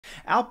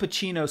Al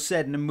Pacino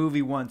said in a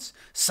movie once,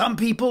 "Some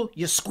people,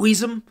 you squeeze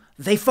them,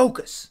 they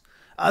focus.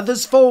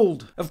 Others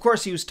fold." Of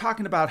course, he was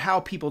talking about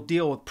how people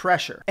deal with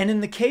pressure. And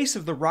in the case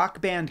of the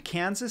rock band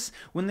Kansas,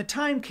 when the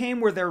time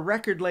came where their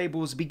record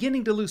label was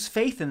beginning to lose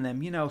faith in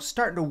them,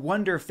 starting to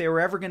wonder if they were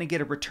ever going to get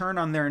a return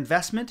on their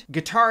investment,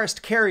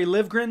 guitarist Kerry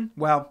Livgren,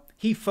 well,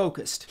 he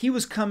focused. He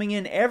was coming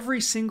in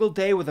every single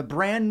day with a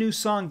brand new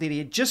song that he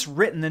had just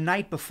written the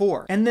night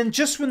before. And then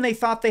just when they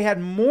thought they had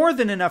more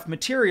than enough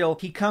material,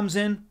 he comes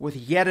in with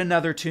yet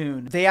another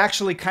tune. They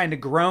actually kind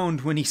of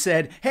groaned when he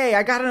said, "Hey,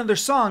 I got another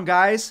song,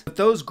 guys." But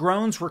those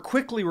groans were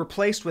quickly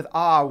replaced with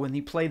awe when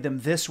he played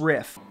them this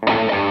riff.